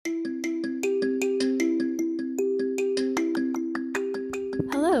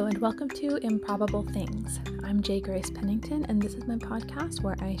and welcome to Improbable Things. I'm J. Grace Pennington, and this is my podcast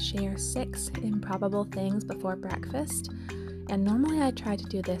where I share 6 improbable things before breakfast. And normally I try to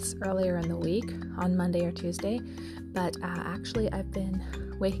do this earlier in the week, on Monday or Tuesday, but actually I've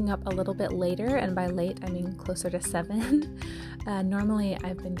been waking up a little bit later, and by late I mean closer to 7. Normally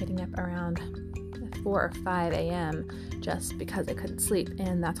I've been getting up around 4 or 5 a.m. just because I couldn't sleep,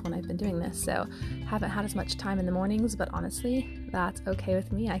 and that's when I've been doing this. So haven't had as much time in the mornings, but honestly that's okay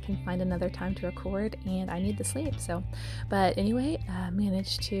with me. I can find another time to record, and I need the sleep. But anyway,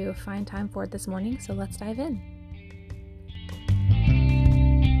 managed to find time for it this morning, so let's dive in.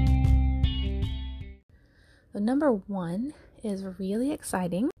 So number 1 is really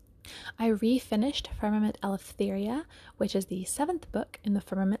exciting. I refinished Firmament Eleftheria, which is the 7th book in the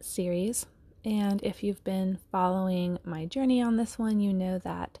Firmament series. And if you've been following my journey on this one, you know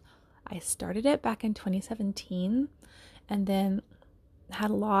that I started it back in 2017 and then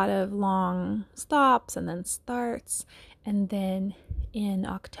had a lot of long stops and then starts. And then in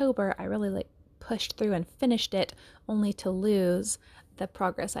October, I really pushed through and finished it, only to lose the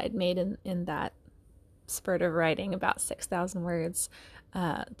progress I'd made in that spurt of writing, about 6,000 words,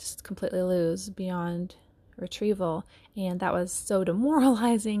 just completely lose beyond retrieval, and that was so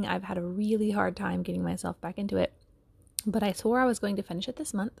demoralizing. I've had a really hard time getting myself back into it, but I swore I was going to finish it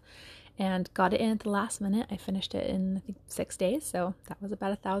this month and got it in at the last minute. I finished it in, I think, 6 days, so that was about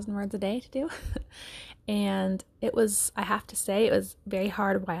 1,000 words a day to do. And it was, I have to say, it was very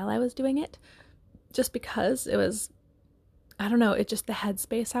hard while I was doing it, just because it was, I don't know, it just, the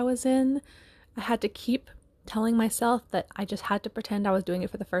headspace I was in, I had to keep telling myself that I just had to pretend I was doing it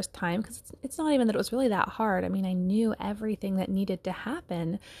for the first time, because it's not even that it was really that hard. I mean, I knew everything that needed to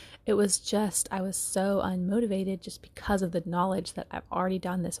happen. It was just, I was so unmotivated just because of the knowledge that I've already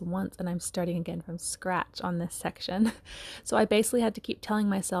done this once and I'm starting again from scratch on this section. So I basically had to keep telling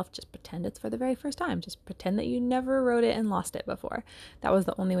myself, just pretend it's for the very first time. Just pretend that you never wrote it and lost it before. That was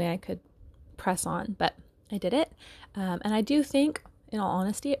the only way I could press on, but I did it. And I do think, in all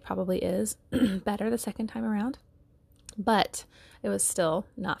honesty, it probably is better the second time around, but it was still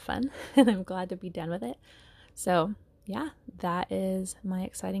not fun, and I'm glad to be done with it. So yeah, that is my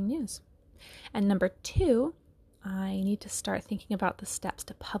exciting news. And number 2, I need to start thinking about the steps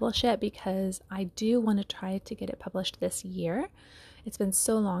to publish it, because I do want to try to get it published this year. It's been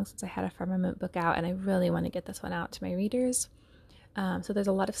so long since I had a Firmament book out, and I really want to get this one out to my readers. So there's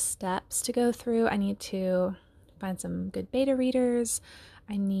a lot of steps to go through. I need to find some good beta readers.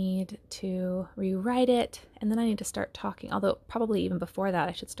 I need to rewrite it, and then I need to start talking, although probably even before that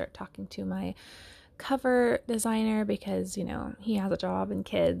I should start talking to my cover designer, because he has a job and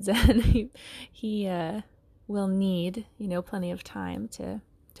kids, and he will need plenty of time to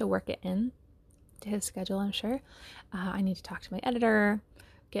work it in to his schedule, I'm sure. I need to talk to my editor,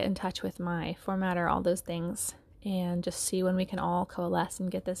 get in touch with my formatter, all those things, and just see when we can all coalesce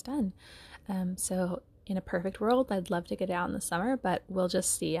and get this done. So in a perfect world, I'd love to get it out in the summer, but we'll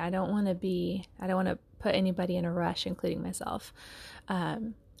just see. I don't want to put anybody in a rush, including myself.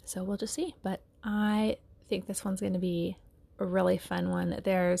 So we'll just see. But I think this one's going to be a really fun one.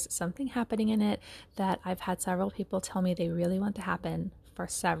 There's something happening in it that I've had several people tell me they really want to happen for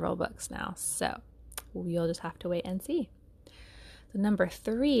several books now. So you'll just have to wait and see. So number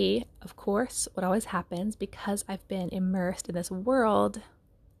 3, of course, what always happens, because I've been immersed in this world,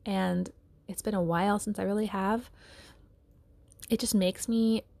 and it's been a while since I really have, it just makes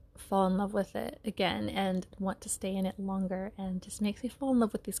me fall in love with it again and want to stay in it longer, and just makes me fall in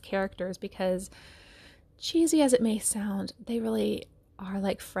love with these characters, because cheesy as it may sound, they really are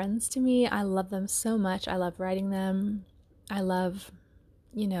like friends to me. I love them so much. I love writing them. I love,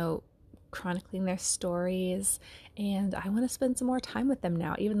 chronicling their stories, and I want to spend some more time with them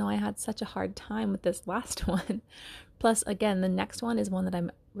now, even though I had such a hard time with this last one. Plus, again, the next one is one that I'm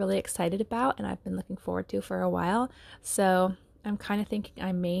really excited about and I've been looking forward to for a while. So I'm kind of thinking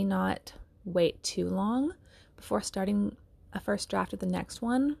I may not wait too long before starting a first draft of the next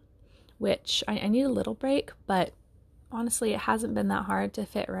one, which I need a little break, but honestly, it hasn't been that hard to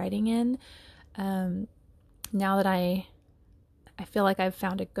fit writing in. Now that I feel like I've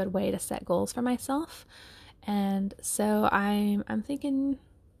found a good way to set goals for myself. And so I'm thinking,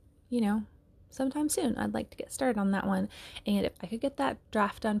 sometime soon I'd like to get started on that one. And if I could get that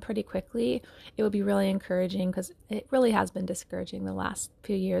draft done pretty quickly, it would be really encouraging, because it really has been discouraging the last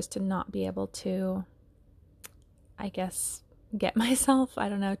few years to not be able to, I guess, get myself,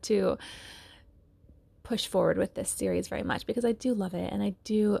 to push forward with this series very much, because I do love it and I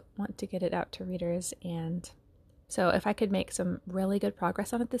do want to get it out to readers. And so if I could make some really good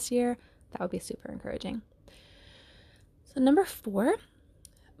progress on it this year, that would be super encouraging. So number 4,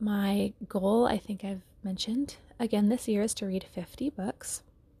 my goal, I think I've mentioned again this year, is to read 50 books.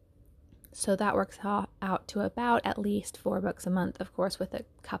 So that works out to about at least 4 books a month, of course, with a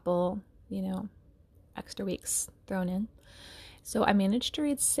couple, extra weeks thrown in. So I managed to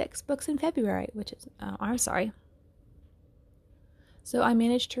read 6 books in February, which is, I'm sorry. So I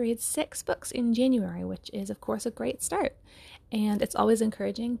managed to read 6 books in January, which is, of course, a great start. And it's always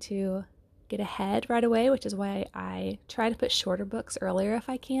encouraging to get ahead right away, which is why I try to put shorter books earlier if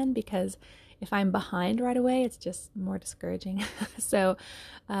I can, because if I'm behind right away, it's just more discouraging. So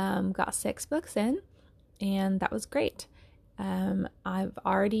got 6 books in, and that was great. I've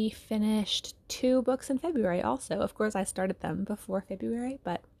already finished 2 books in February also. Of course, I started them before February,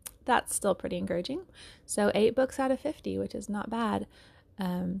 but that's still pretty encouraging. So 8 books out of 50, which is not bad.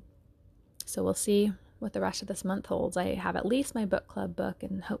 So we'll see what the rest of this month holds. I have at least my book club book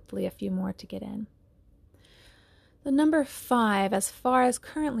and hopefully a few more to get in. The number 5, as far as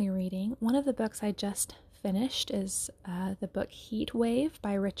currently reading, one of the books I just finished is the book Heat Wave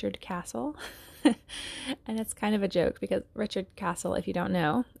by Richard Castle. And it's kind of a joke because Richard Castle, if you don't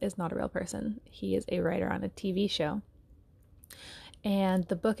know, is not a real person. He is a writer on a TV show. And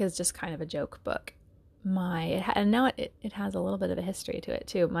the book is just kind of a joke book. And now it has a little bit of a history to it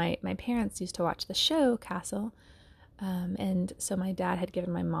too. My parents used to watch the show Castle, and so my dad had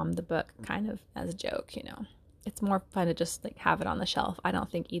given my mom the book kind of as a joke. It's more fun to just like have it on the shelf. I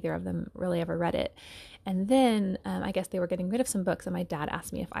don't think either of them really ever read it. And then I guess they were getting rid of some books, and my dad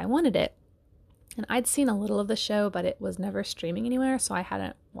asked me if I wanted it. And I'd seen a little of the show, but it was never streaming anywhere, so I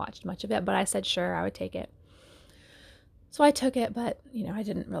hadn't watched much of it. But I said sure, I would take it. So I took it, but I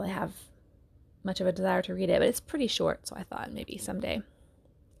didn't really have much of a desire to read it, but it's pretty short, so I thought maybe someday.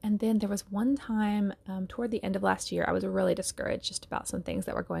 And then there was one time toward the end of last year, I was really discouraged just about some things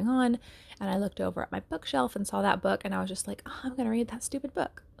that were going on, and I looked over at my bookshelf and saw that book, and I was just like, I'm going to read that stupid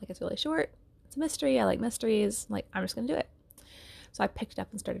book. Like, it's really short, it's a mystery, I like mysteries, like, I'm just going to do it. So I picked it up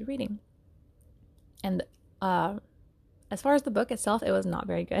and started reading. And as far as the book itself, it was not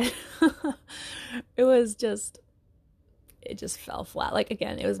very good. It just fell flat. Like,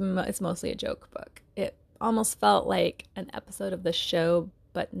 again, it's mostly a joke book. It almost felt like an episode of the show,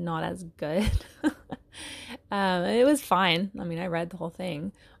 but not as good. It was fine. I mean, I read the whole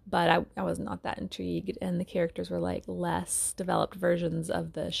thing, but I was not that intrigued, and the characters were like less developed versions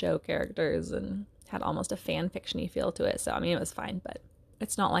of the show characters and had almost a fan fiction-y feel to it. So, I mean, it was fine, but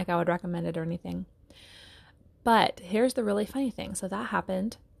it's not like I would recommend it or anything. But here's the really funny thing. So that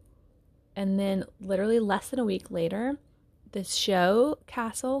happened, and then literally less than a week later, this show,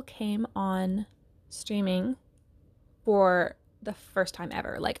 Castle, came on streaming for the first time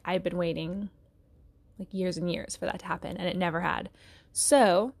ever. Like, I'd been waiting like years and years for that to happen, and it never had.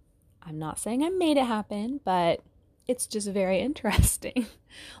 So, I'm not saying I made it happen, but it's just very interesting.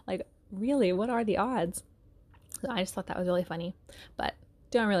 Like, really, what are the odds? So I just thought that was really funny, but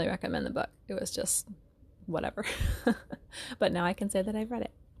don't really recommend the book. It was just whatever. But now I can say that I've read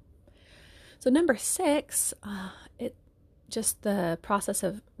it. So number 6, just the process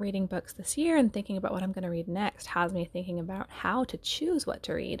of reading books this year and thinking about what I'm going to read next has me thinking about how to choose what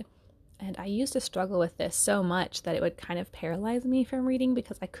to read. And I used to struggle with this so much that it would kind of paralyze me from reading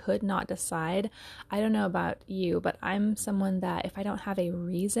because I could not decide. I don't know about you, but I'm someone that if I don't have a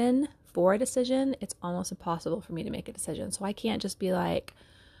reason for a decision, it's almost impossible for me to make a decision. So I can't just be like,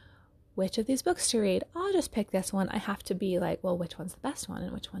 which of these books to read? I'll just pick this one. I have to be like, well, which one's the best one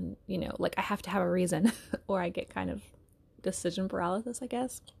and which one, like I have to have a reason or I get kind of decision paralysis, I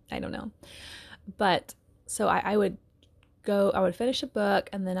guess. I don't know. But so I would finish a book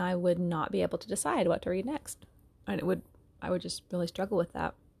and then I would not be able to decide what to read next. And I would just really struggle with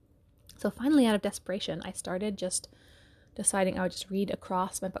that. So finally, out of desperation, I started just deciding I would just read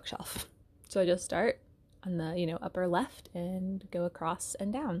across my bookshelf. So I just start on the, upper left and go across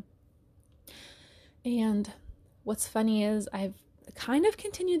and down. And what's funny is I've kind of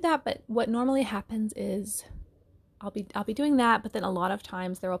continued that, but what normally happens is I'll be doing that, but then a lot of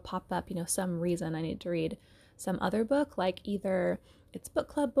times there will pop up, some reason I need to read some other book, like either it's book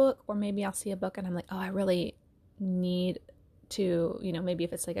club book or maybe I'll see a book and I'm like, oh, I really need to, maybe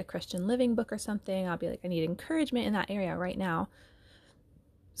if it's like a Christian living book or something, I'll be like, I need encouragement in that area right now.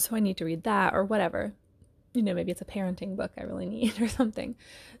 So I need to read that or whatever. Maybe it's a parenting book I really need or something.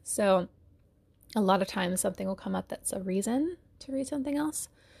 So a lot of times something will come up that's a reason to read something else.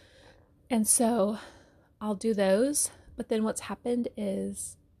 And so I'll do those, but then what's happened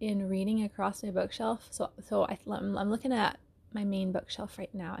is in reading across my bookshelf, so I'm looking at my main bookshelf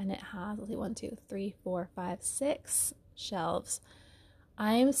right now, and it has, 6 shelves.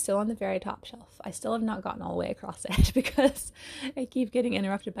 I'm still on the very top shelf. I still have not gotten all the way across it because I keep getting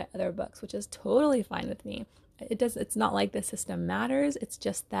interrupted by other books, which is totally fine with me. It's not like the system matters. It's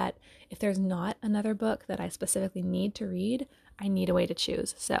just that if there's not another book that I specifically need to read, I need a way to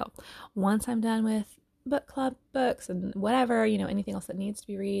choose. So once I'm done with book club books and whatever, anything else that needs to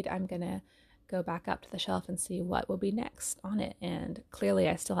be read, I'm going to go back up to the shelf and see what will be next on it. And clearly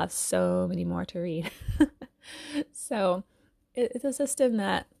I still have so many more to read. So it's a system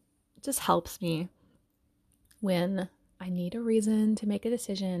that just helps me when I need a reason to make a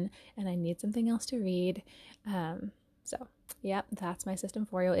decision and I need something else to read. So yeah, that's my system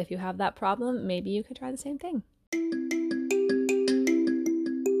for you. If you have that problem, maybe you could try the same thing.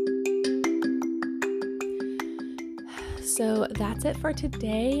 So that's it for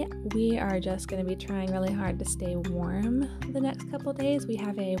today. We are just going to be trying really hard to stay warm the next couple days. We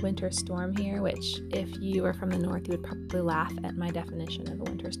have a winter storm here, which if you are from the north, you would probably laugh at my definition of a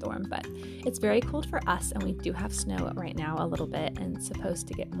winter storm, but it's very cold for us, and we do have snow right now a little bit, and it's supposed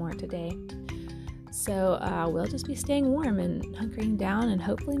to get more today. So we'll just be staying warm and hunkering down, and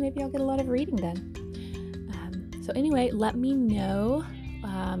hopefully maybe I'll get a lot of reading done. So anyway, let me know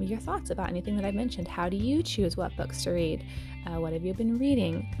your thoughts about anything that I mentioned. How do you choose what books to read? What have you been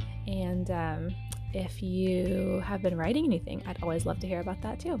reading? And if you have been writing anything, I'd always love to hear about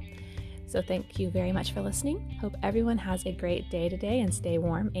that too. So thank you very much for listening. Hope everyone has a great day today, and stay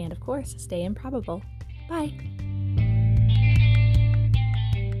warm, and of course, stay improbable. Bye.